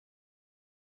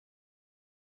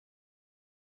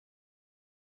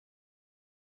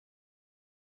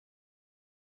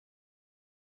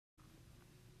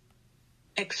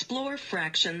Explore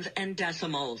fractions and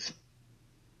decimals.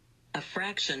 A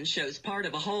fraction shows part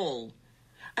of a whole.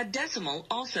 A decimal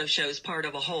also shows part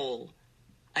of a whole.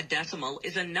 A decimal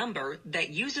is a number that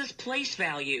uses place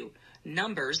value,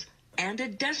 numbers, and a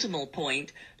decimal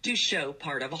point to show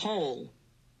part of a whole.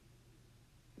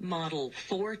 Model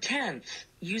 4/10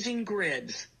 using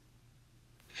grids.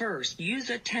 First, use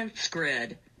a tenths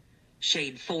grid.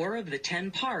 Shade 4 of the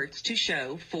 10 parts to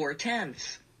show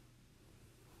 4/10.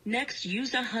 Next,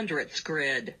 use a hundredths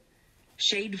grid.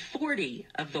 Shade 40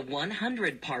 of the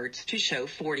 100 parts to show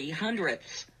 40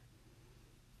 hundredths.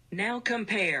 Now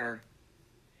compare.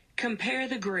 Compare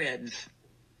the grids.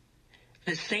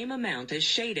 The same amount is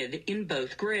shaded in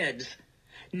both grids.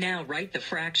 Now write the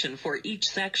fraction for each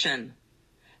section.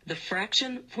 The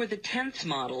fraction for the tenths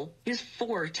model is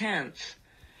 4/10.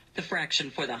 The fraction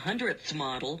for the hundredths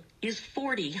model is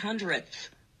 40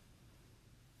 hundredths.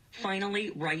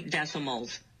 Finally, write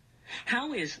decimals.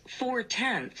 How is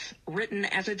 4/10 written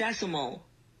as a decimal?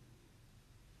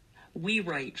 We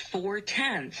write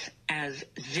 4/10 as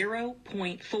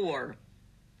 0.4.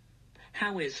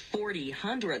 How is 40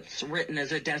 hundredths written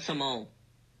as a decimal?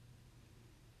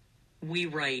 We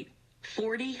write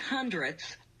 40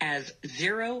 hundredths as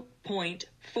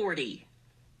 0.40.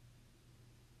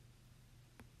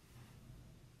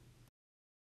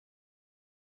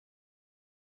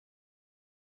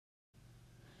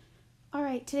 All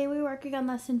right, today we're working on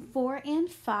lesson 4 and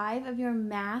 5 of your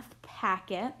math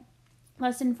packet.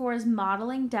 Lesson 4 is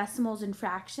modeling decimals and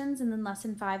fractions, and then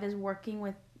lesson 5 is working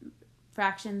with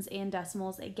fractions and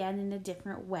decimals again in a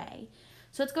different way.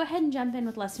 So let's go ahead and jump in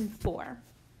with lesson 4.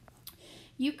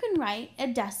 You can write a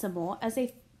decimal as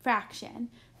a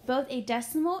fraction. Both a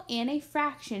decimal and a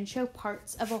fraction show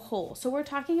parts of a whole. So we're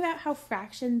talking about how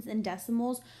fractions and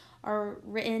decimals are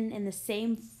written in the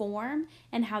same form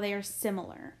and how they are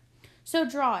similar. So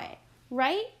draw it.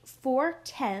 Write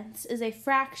 4/10 is a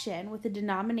fraction with a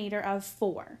denominator of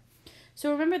 4.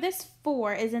 So remember this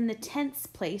 4 is in the tenths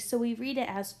place, so we read it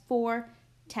as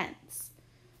 4/10.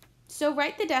 So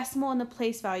write the decimal in the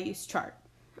place values chart.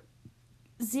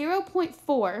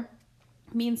 0.4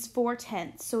 means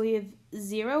 4/10, so we have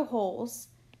 0 wholes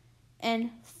and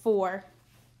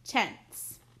 4/10.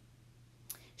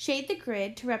 Shade the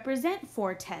grid to represent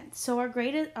 4/10. So our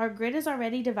grid is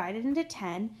already divided into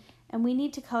 10, and we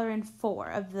need to color in 4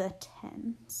 of the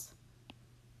 10s.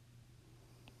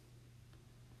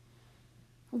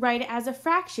 Write it as a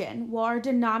fraction. Well, our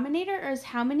denominator is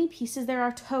how many pieces there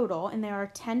are total, and there are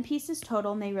 10 pieces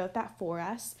total, and they wrote that for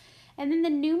us. And then the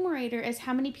numerator is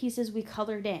how many pieces we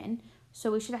colored in,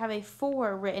 so we should have a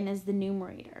 4 written as the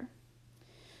numerator.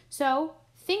 So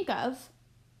think of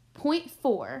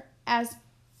 0.4 as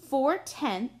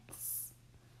 4/10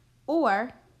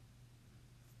 or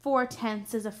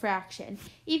 4/10 is a fraction.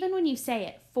 Even when you say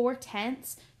it,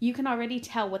 4/10, you can already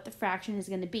tell what the fraction is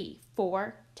going to be.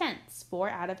 4/10, 4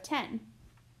 out of 10.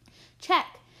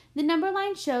 Check. The number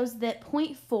line shows that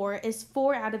 0.4 is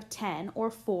 4 out of 10 or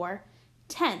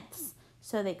 4/10.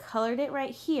 So they colored it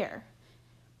right here.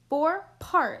 4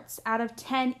 parts out of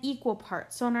 10 equal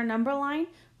parts. So on our number line,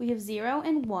 we have 0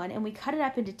 and 1, and we cut it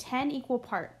up into 10 equal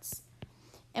parts.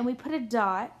 And we put a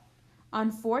dot on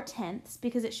 4/10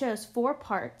 because it shows 4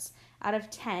 parts out of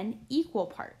 10 equal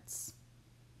parts.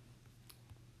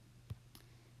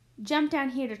 Jump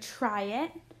down here to try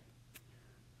it.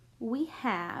 We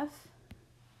have,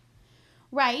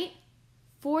 right,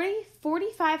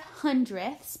 45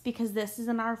 hundredths, because this is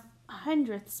in our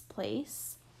hundredths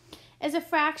place, is a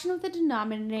fraction with a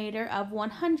denominator of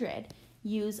 100.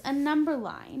 Use a number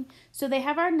line. So they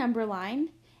have our number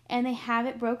line, and they have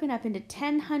it broken up into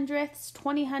 10 hundredths,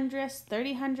 20 hundredths,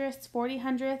 30 hundredths, 40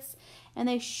 hundredths, and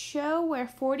they show where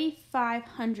 45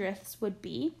 hundredths would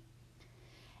be.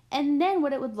 And then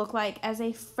what it would look like as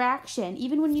a fraction.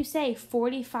 Even when you say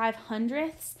 45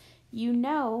 hundredths, you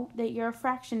know that your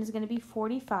fraction is going to be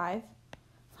 45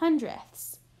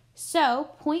 hundredths.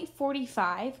 So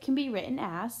 0.45 can be written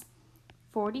as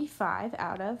 45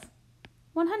 out of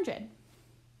 100.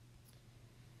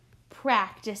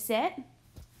 Practice it.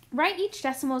 Write each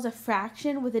decimal as a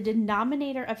fraction with a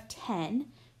denominator of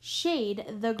 10. Shade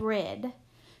the grid.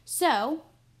 So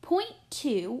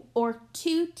 0.2 or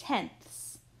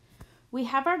 2/10. We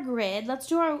have our grid. Let's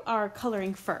do our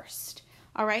coloring first.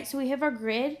 All right, so we have our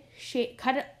grid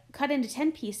cut into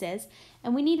 10 pieces,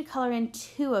 and we need to color in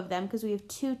 2 of them because we have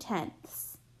 2/10.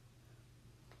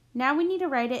 Now we need to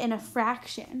write it in a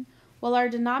fraction. Well, our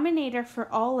denominator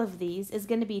for all of these is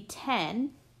going to be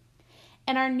 10,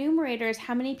 and our numerator is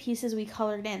how many pieces we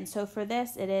colored in. So for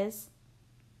this, it is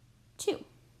 2.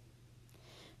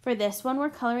 For this one, we're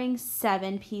coloring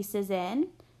 7 pieces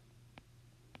in.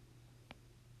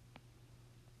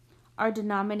 our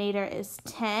denominator is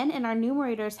 10, and our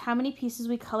numerator is how many pieces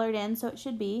we colored in, so it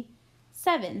should be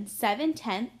 7.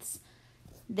 7/10.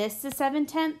 This is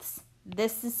 7/10.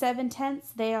 This is 7/10.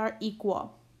 They are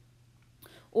equal.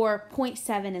 Or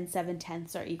 0.7 and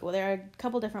 7/10 are equal. There are a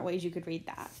couple different ways you could read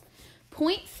that.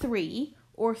 0.3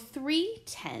 or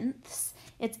 3/10.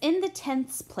 It's in the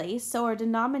tenths place, so our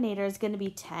denominator is going to be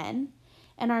 10,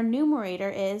 and our numerator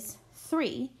is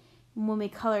 3. And when we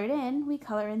color it in, we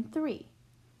color in 3.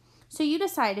 So you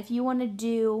decide if you want to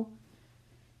do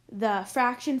the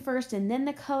fraction first and then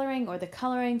the coloring, or the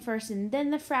coloring first and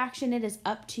then the fraction. It is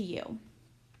up to you.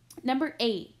 Number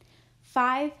 8,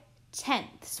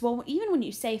 5/10. Well, even when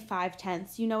you say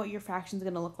 5/10, you know what your fraction is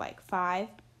going to look like.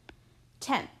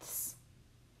 5/10.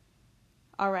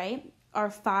 All right, our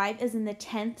 5 is in the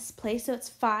tenths place, so it's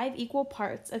 5 equal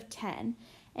parts of 10.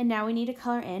 And now we need to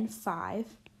color in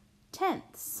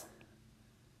 5/10.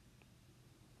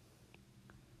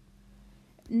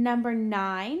 Number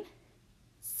 9,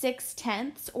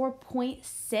 6/10 or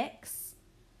 0.6.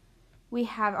 We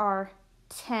have our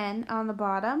 10 on the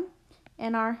bottom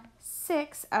and our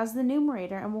 6 as the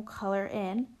numerator, and we'll color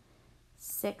in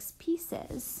 6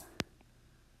 pieces.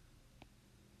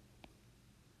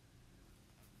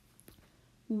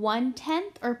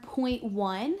 1/10 or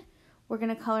 0.1. We're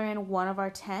going to color in one of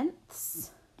our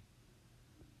tenths.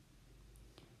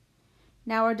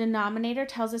 Now our denominator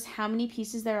tells us how many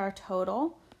pieces there are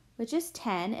total, which is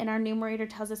 10, and our numerator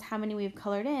tells us how many we've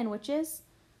colored in, which is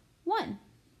 1.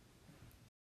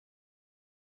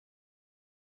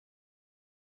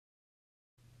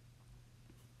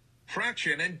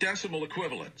 Fraction and decimal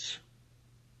equivalents.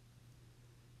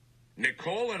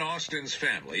 Nicole and Austin's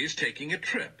family is taking a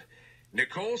trip.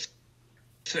 Nicole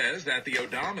says that the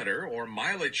odometer or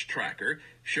mileage tracker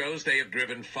shows they have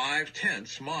driven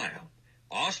 5/10 mile.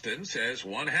 Austin says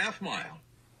 1/2 mile.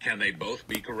 Can they both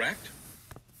be correct?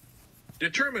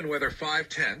 Determine whether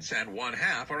 5/10 and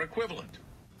 1/2 are equivalent.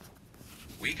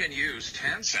 We can use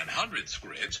tenths and hundredths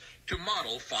grids to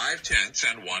model 5/10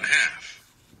 and 1/2.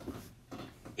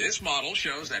 This model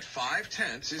shows that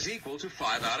 5/10 is equal to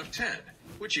 5 out of 10,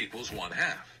 which equals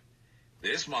 1/2.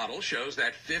 This model shows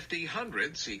that 50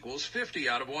 hundredths equals 50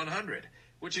 out of 100,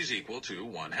 which is equal to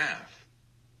 1/2.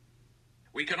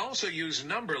 We can also use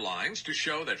number lines to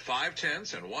show that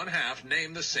 5/10 and 1/2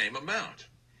 name the same amount.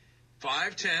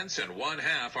 5/10 and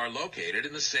 1/2 are located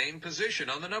in the same position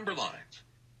on the number lines.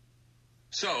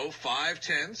 So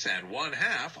 5/10 and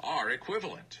 1/2 are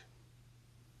equivalent.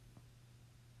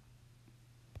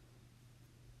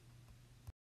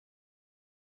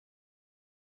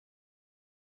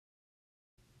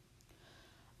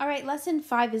 All right, lesson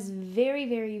 5 is very,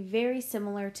 very, very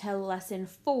similar to lesson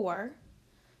 4.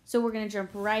 So we're going to jump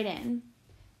right in.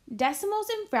 Decimals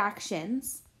and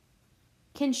fractions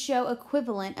can show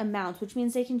equivalent amounts, which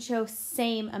means they can show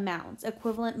same amounts.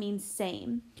 Equivalent means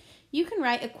same. You can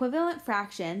write equivalent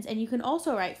fractions, and you can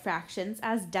also write fractions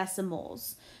as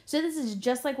decimals. So this is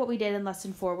just like what we did in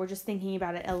lesson 4. We're just thinking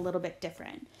about it a little bit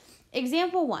different.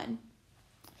 Example 1.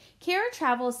 Kara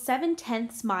travels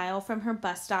 7/10 mile from her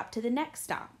bus stop to the next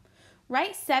stop.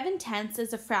 Write 7/10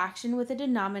 as a fraction with a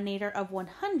denominator of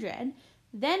 100,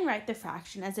 then write the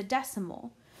fraction as a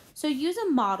decimal. So use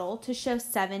a model to show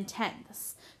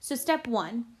 7/10. So step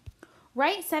 1,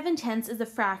 write 7/10 as a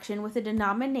fraction with a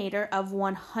denominator of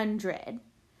 100.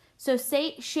 So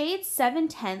shade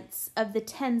 7/10 of the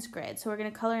tens grid. So we're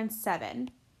going to color in 7.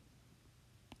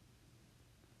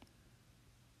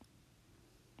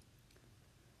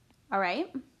 All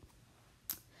right.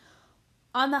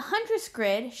 On the hundredths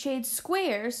grid, shade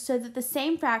squares so that the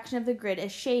same fraction of the grid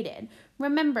is shaded.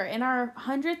 Remember, in our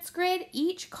hundredths grid,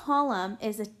 each column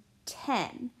is a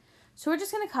 10. So we're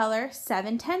just going to color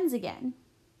 7/10 again.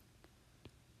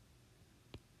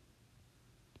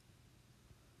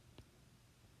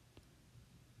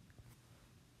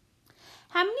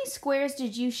 How many squares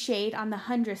did you shade on the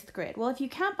hundredth grid? Well, if you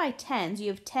count by tens,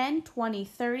 you have 10, 20,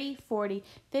 30, 40,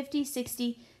 50,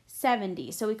 60,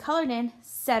 70. So we colored in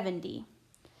 70.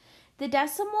 The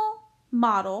decimal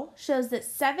model shows that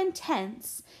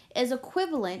 7/10 is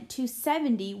equivalent to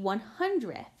 70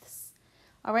 100ths.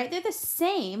 All right, they're the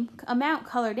same amount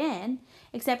colored in,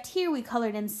 except here we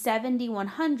colored in 70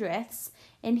 100ths,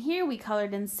 and here we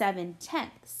colored in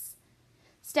 7/10.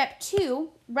 Step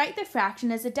 2, write the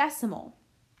fraction as a decimal.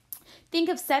 Think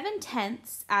of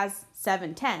 7/10 as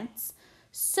 7/10.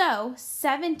 So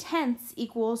 7/10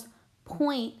 equals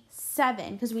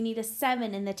 0.7 because we need a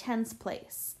 7 in the tens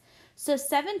place. So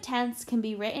 7/10 can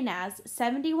be written as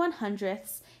 70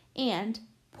 100ths and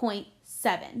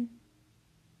 0.7.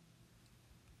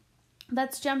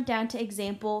 Let's jump down to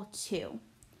example 2.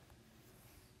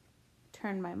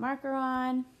 turn my marker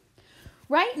on.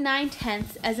 Write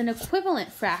 9/10 as an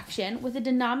equivalent fraction with a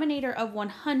denominator of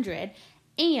 100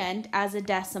 and as a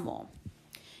decimal.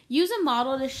 Use a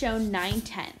model to show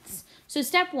 9/10. So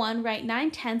step 1, write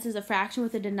 9/10 as a fraction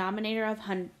with a denominator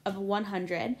of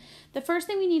 100. The first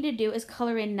thing we need to do is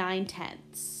color in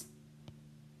 9/10.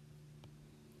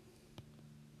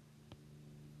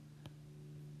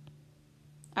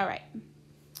 All right.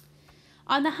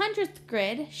 On the 100th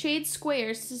grid, shade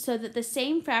squares so that the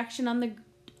same fraction on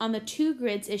the two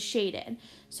grids is shaded.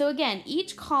 So again,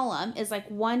 each column is like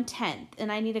 1/10, and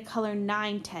I need to color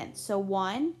 9/10. So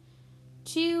 1,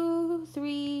 2,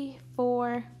 3,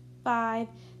 4, 5,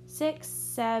 6,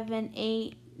 7,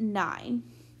 8, 9.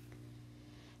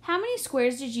 How many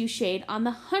squares did you shade on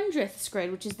the 100th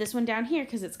grid, which is this one down here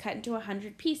because it's cut into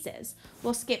 100 pieces?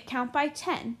 We'll skip count by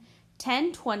 10.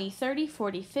 10, 20, 30,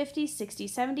 40, 50, 60,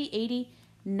 70, 80,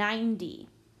 90.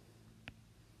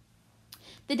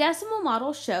 The decimal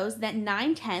model shows that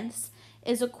 9/10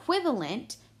 is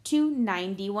equivalent to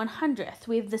 90/100th.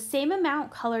 We have the same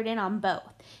amount colored in on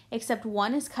both, except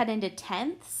one is cut into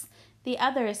tenths, the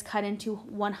other is cut into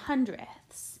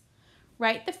 100ths.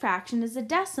 Write the fraction as a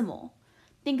decimal.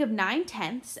 Think of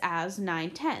 9/10 as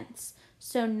 9/10.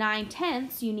 So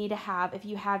 9/10 you need to have, if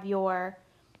you have your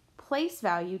place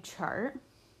value chart,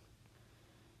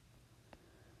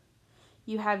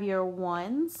 you have your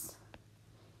ones,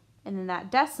 and then that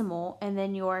decimal, and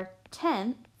then your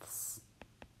tenths.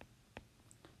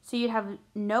 So you'd have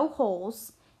no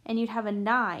holes, and you'd have a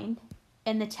 9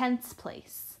 in the tenths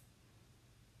place.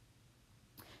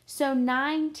 So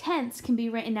 9/10 can be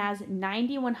written as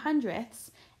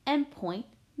 90/100ths and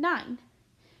 0.9.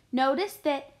 Notice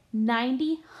that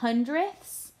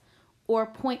 90/100ths or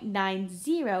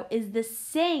 0.90 is the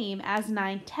same as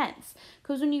 9/10,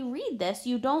 because when you read this,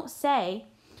 you don't say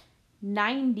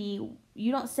 90,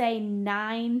 you don't say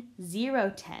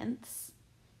 9/010ths,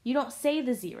 you don't say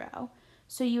the 0,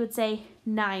 so you would say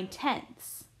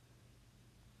 9/10.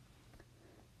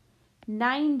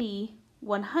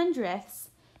 90/100ths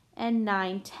and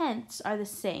 9/10 are the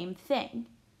same thing.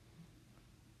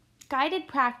 Guided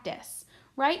practice.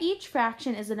 Write each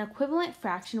fraction as an equivalent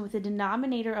fraction with a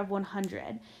denominator of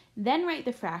 100. Then write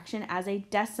the fraction as a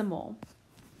decimal.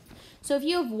 So if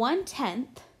you have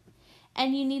 1/10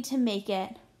 and you need to make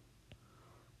it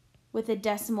with a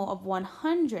decimal of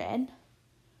 100,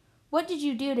 what did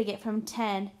you do to get from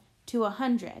 10 to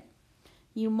 100?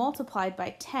 You multiplied by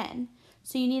 10.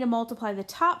 So you need to multiply the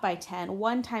top by 10.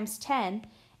 1 times 10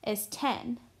 is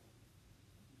 10.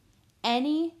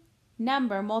 Any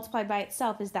number multiplied by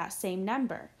itself is that same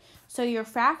number. So your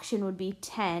fraction would be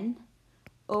 10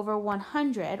 over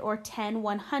 100, or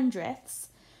 10/100ths.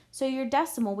 So your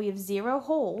decimal, we have 0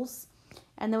 holes,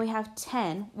 and then we have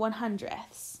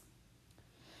 10/100ths.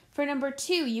 For number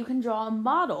 2, you can draw a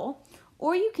model,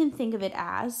 or you can think of it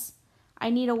as, I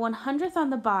need a 100th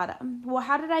on the bottom. Well,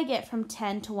 how did I get from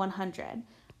 10 to 100?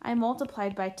 I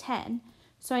multiplied by 10.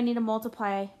 So I need to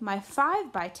multiply my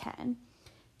 5 by 10.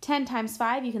 10 times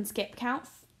 5, you can skip count.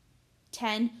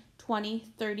 10,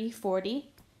 20, 30,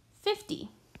 40, 50.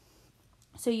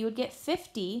 So you would get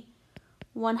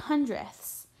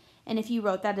 50/100ths. And if you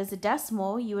wrote that as a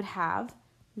decimal, you would have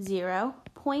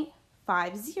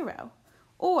 0.50.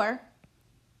 Or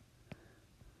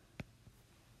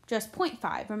just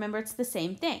 0.5. Remember, it's the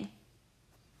same thing.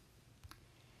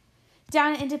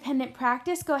 Down at Independent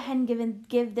Practice, go ahead and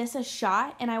give this a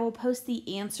shot, and I will post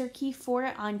the answer key for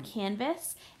it on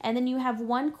Canvas. And then you have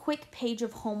one quick page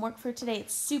of homework for today.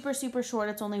 It's super, super short.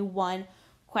 It's only one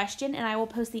question, and I will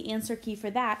post the answer key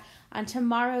for that on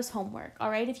tomorrow's homework. All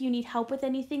right, if you need help with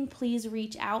anything, please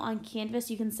reach out on Canvas.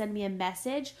 You can send me a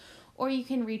message, or you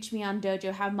can reach me on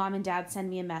Dojo. Have mom and dad send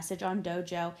me a message on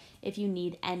Dojo if you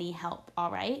need any help,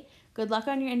 all right? Good luck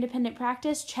on your independent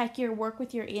practice. Check your work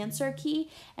with your answer key,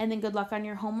 and then good luck on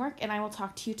your homework, and I will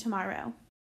talk to you tomorrow.